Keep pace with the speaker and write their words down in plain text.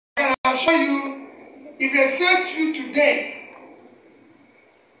can assure you, if they said to you today,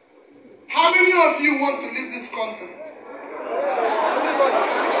 how many of you want to leave this country?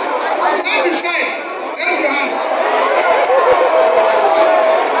 Don't be shy. Raise your hand.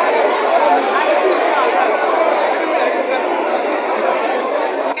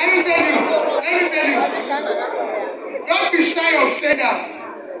 Let me tell you. Don't be shy of saying that.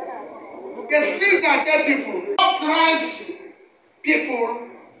 There's things that tell people. What drives people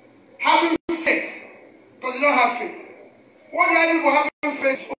having faith? Because they don't have faith. What drives people having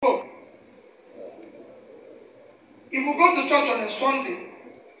faith? Oh. If we go to church on a Sunday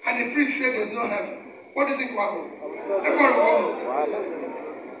and the priest says there's no heaven, what do you think will happen? Everybody will go.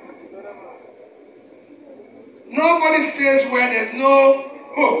 Nobody stays where there's no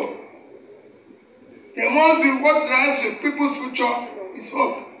hope. There must be what drives the people's future is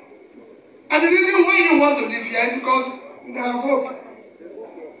hope. And the reason why you want to live here is because you don't have hope.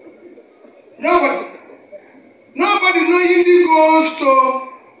 Nobody knowingly goes to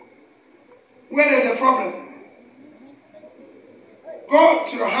where there's a problem. Go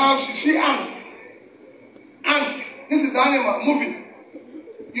to your house, you see ants. Ants. This is the animal moving.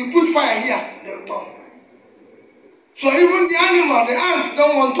 You put fire here, they will turn. So even the animal, the ants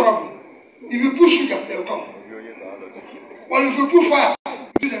don't want trouble. If you put sugar, they will come. But if you put fire,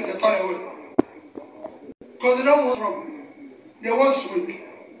 you them, they turn away. Because they don't want trouble. They want sweet.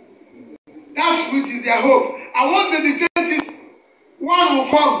 That sweet is their hope. And once they become it, one will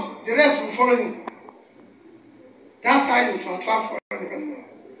come, the rest will follow him. That's how you can transfer foreign investment.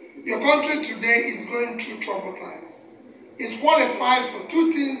 Your country today is going through troubled times. It's qualified for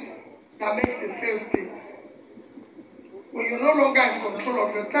two things that makes a failed state. When you're no longer in control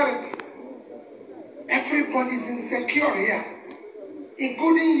of your territory, everybody is insecure here,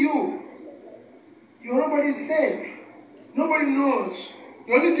 including you. Nobody is safe. Nobody knows.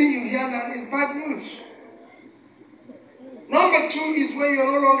 The only thing you hear now is bad news. Number two is when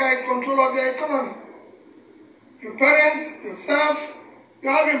you're no longer in control of your economy. Your parents, yourself,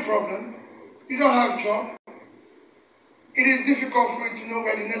 you're having problems. You don't have a job. It is difficult for you to know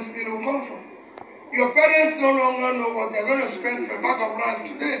where the next meal will come from. Your parents no longer know what they're going to spend for a bag of rice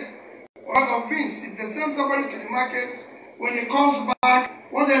today, or a bag of beans. If they send somebody to the market, when it comes back,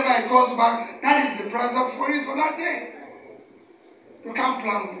 whatever it comes back, that is the price of for it for that day. You can't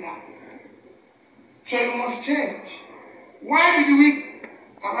plan with that. So you must change. Why did we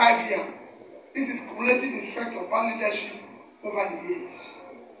arrive here? This is cumulative effect of bad leadership over the years.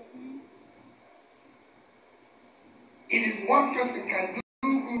 It is one person can do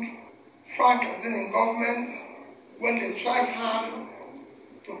good. Frank has been in government when they strive hard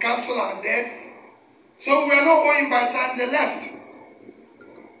to cancel our debts. So we are not owing by the time they left.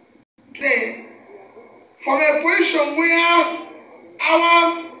 Today, from a position where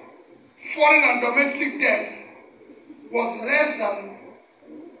our foreign and domestic debt was less than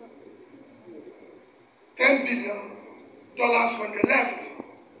 $10 billion when they left,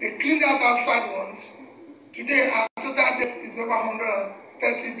 they cleaned out outside ones. Today, our total debt is over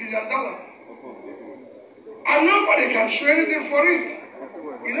 $130 billion. And nobody can show anything for it.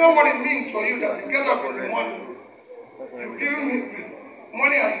 You know what it means for you that you get up in the morning, you give me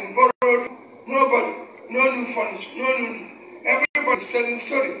money has been borrowed, nobody, no new furniture, no new this. Everybody's telling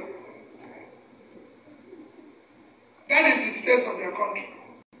story. That is the state of their country.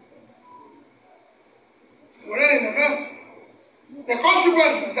 We're in a mess. The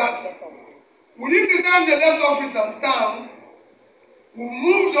consequence is that within the time they left office and town, we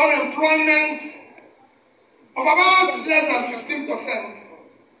moved unemployment of about less than 15%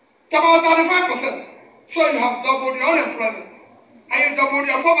 to about 35%. So you have doubled your unemployment, and you doubled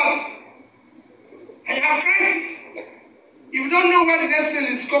your poverty, and you have crisis. If you don't know where the next meal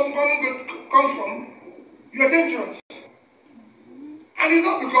is come from, you are dangerous. And it's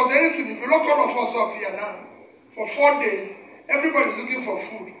not because anything. If you look all of us up here now, for 4 days, everybody is looking for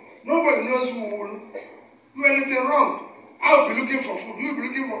food. Nobody knows who will do anything wrong. I will be looking for food. You will be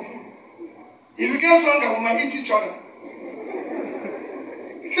looking for food. If it gets longer, we might eat each other.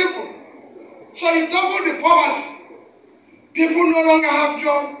 It's simple. So you double the poverty. People no longer have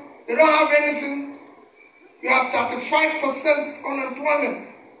jobs. They don't have anything. You have 35% unemployment.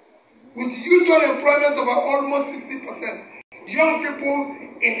 With youth unemployment of almost 60%. Young people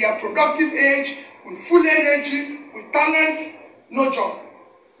in their productive age, with full energy, with talent, no job.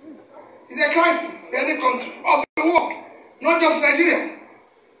 It's a crisis in any country of the world, not just Nigeria.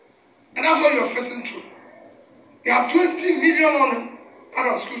 And that's what you're facing through. You have 20 million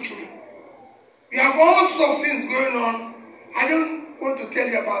out of school children. You have all sorts of things going on. I don't want to tell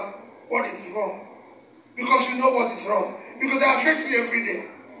you about what is wrong. Because you know what is wrong. Because it affects you every day.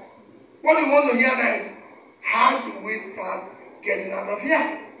 What you want to hear now is, how do we start getting out of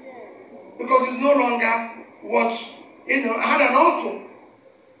here? Because it's no longer what, I had an uncle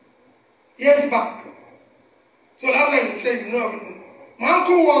years back. So that's why you say you know everything. My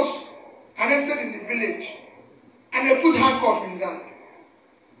uncle was arrested in the village and they put handcuffs in that.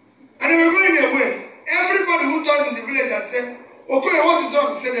 And they were going away. Everybody who talked in the village and said, okay, what is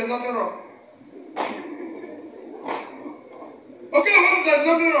wrong? He said, there's nothing wrong. Okay, there's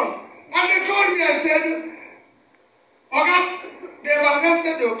nothing wrong. And they called me and said, okay, they've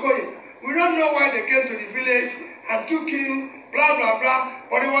arrested the Okoye. We don't know why they came to the village and took him, blah, blah, blah,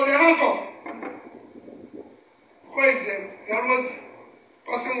 but it was a handcuff. Okoye is always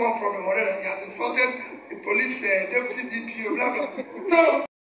causing one problem or another. He has insulted the police, deputy DPO, blah, blah. So,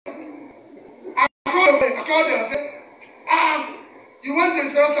 I called them and said, you went to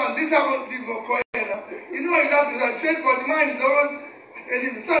Israel and this happened to Okoye now. You know exactly what I said, but the man is always, I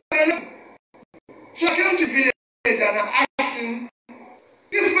said, so I came to the village and I asked him,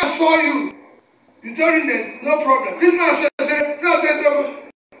 this man saw you. You told him there's no problem. This man said, no problem.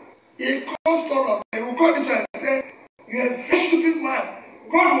 He caused all of them. He will call this one and say, you're a very stupid man.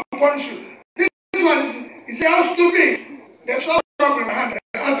 God will punish you. This one is, he said, how stupid? There's no trouble in my hand.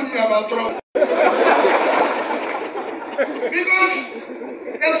 They're asking me about trouble. Because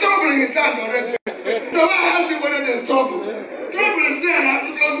there's trouble in his hand already. So I asked him whether there's trouble. Trouble is there now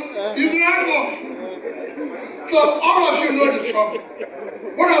because he's ran off. So all of you know the trouble.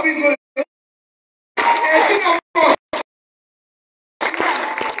 What are we going to do? 18 of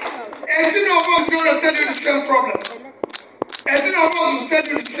us is going to tell you the same problem. 18 of us will tell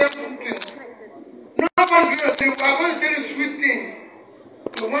you the same thing. Nobody's going to tell you, we are going to tell you sweet things.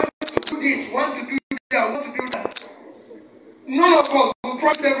 We want to do this, we want to do that, we want to do that. None of us will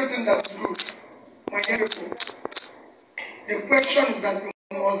promise everything that is good. My dear people, the question is that we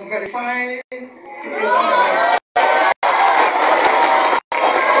must verify the 18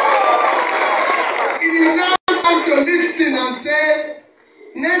 It is now time to listen and say,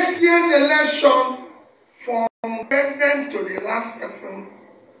 next year's election, from president to the last person,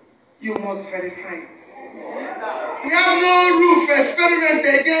 you must verify it. We have no room for experiment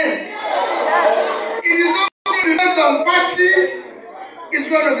again. It is not going to be based on party, it's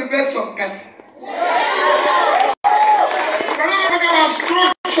going to be based on person. When I talk about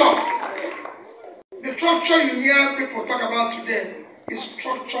structure, the structure you hear people talk about today is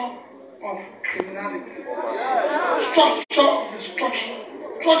structure of criminality. Structure of destruction.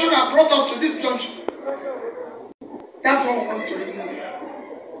 Structure that brought us to this junction. That's what we want to remove.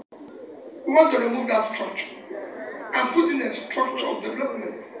 We want to remove that structure and put in a structure of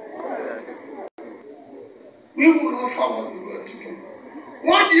development. We will offer what we're going to do.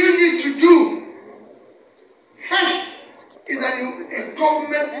 What do you need to do? First is that a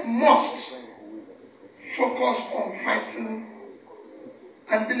government must focus on fighting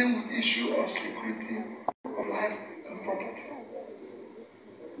and dealing with the issue of security of life and property.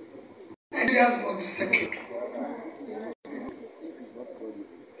 Nigerians must be secured.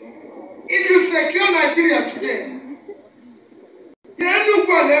 If you secure Nigeria today, the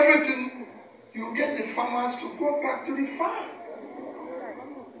Enugu and everything, you get the farmers to go back to the farm.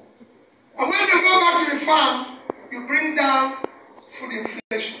 And when they go back to the farm, you bring down food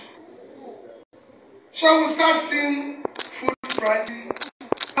inflation. So we'll start seeing food prices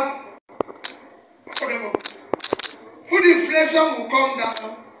affordable. Food inflation will come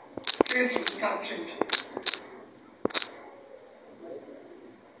down, things will start changing.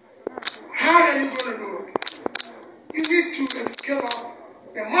 How are you going to do it? You need to scale up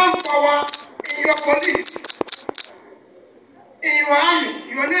the manpower in your police, in your army,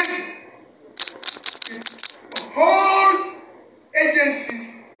 your navy. The whole agencies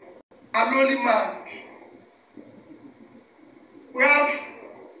are lowly manned. We have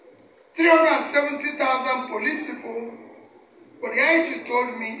 370,000 police people, but the IG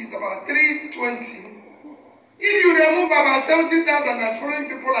told me it's about 320. If you remove about 70,000 and foreign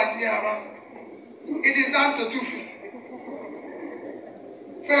people like me around, it is down to 250.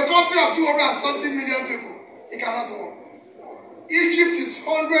 For a country of 270 million people, it cannot work. Egypt is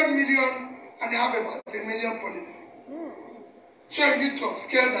 100 million and they have about 1 million police. So you need to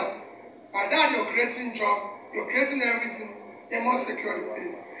scale down. By that you're creating jobs, you're creating everything, they must secure the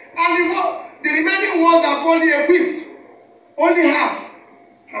place. And the remaining ones that are only equipped, only half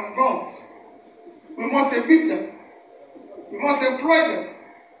have guns. We must equip them. We must employ them.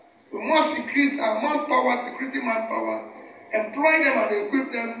 We must increase our manpower, security manpower, employ them and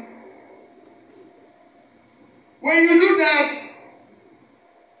equip them. When you do that,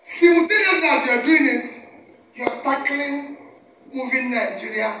 simultaneously as you're doing it, you're tackling moving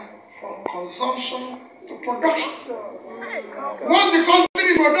Nigeria from consumption to production. Once the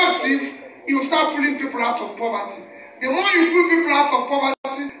country is productive, it will start pulling people out of poverty. The more you pull people out of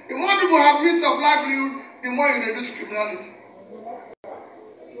poverty, the more people have means of livelihood, the more you reduce criminality.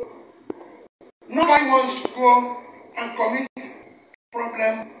 Nobody wants to go and commit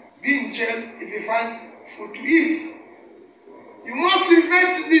problem, be in jail if he finds food to eat. You must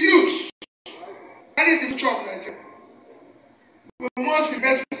invest in the youth. That is the future of Nigeria. We must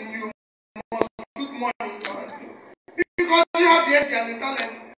invest in you. We must put money in your hands. Because you have the edge and the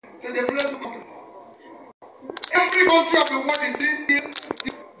talent to develop the companies. Every country of the world is in the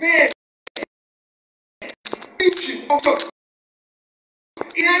base, teaching,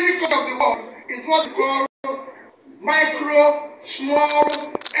 in any country of the world, it's what we call micro, small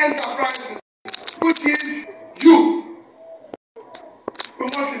enterprises, which is you. We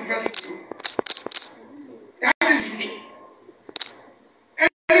must invest in you. That is the future.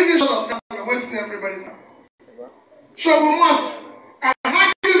 Anything short of that, we're wasting everybody's time. So we must, and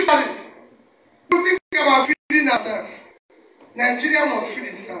how do you start it? We think about feeding ourselves. Nigeria must feed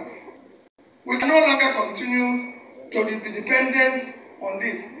itself. We can no longer continue to be dependent on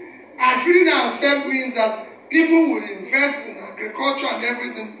this. And feeding ourselves means that people will invest in agriculture and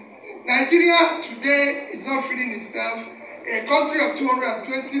everything. Nigeria today is not feeding itself. A country of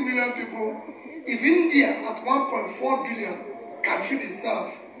 220 million people, if India at 1.4 billion can feed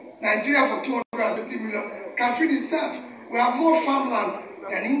itself, Nigeria for 220 million can feed itself. We have more farmland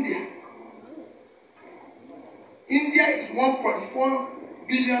than India. India is 1.4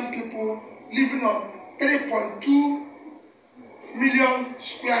 billion people living on 3.2 million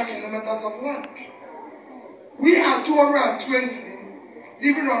square kilometers of land. We are 220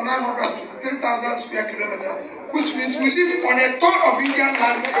 living on 923,000 square kilometers, which means we live on a third of Indian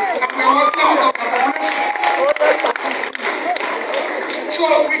land and we are 1/7 of the population. So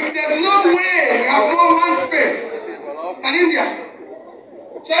there's no way we have more land space than India.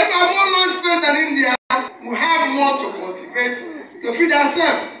 So if we have more land space than India, we have more to cultivate, to feed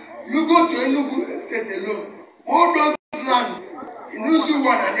ourselves. You go to Enugu State alone, all those lands, Enugu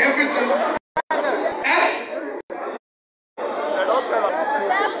one and everything.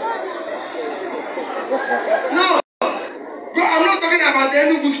 No, I'm not talking about the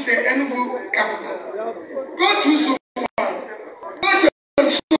Enugu State, Enugu capital. Go to Sudan, go to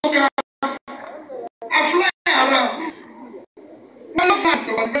Sudan, and fly around. One side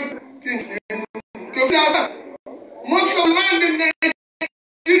to cultivate things in Enugu. To feed ourselves. Most of the land in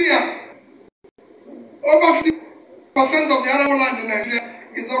Nigeria, over 50% of the arable land in Nigeria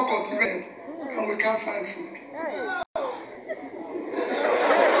is not cultivated, and we can't find food.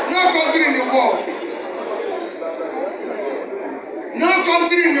 No country in the world, no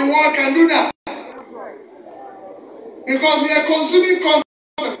country in the world can do that. Because we are consuming content.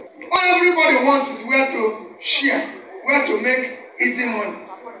 All everybody wants is where to share, where to make easy money.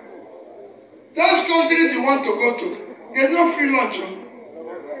 Those countries you want to go to, there's no free lunch.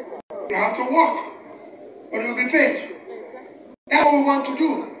 You have to work, but you'll be paid. That's what we want to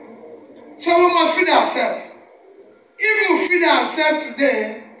do. So we must feed ourselves. If we feed ourselves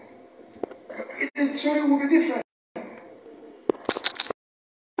today, the story will be different.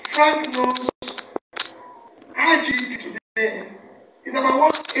 Frank knows our GDP today is about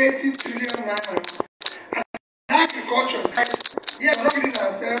 180 trillion naira. And agriculture is like, yes, we're not feeding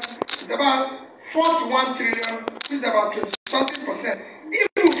ourselves, it's about 41 trillion, which is about 20-something%. If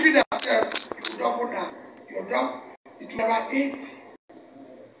you feed ourselves, you double that. You double, it will be about 8.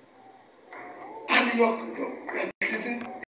 And you're increasing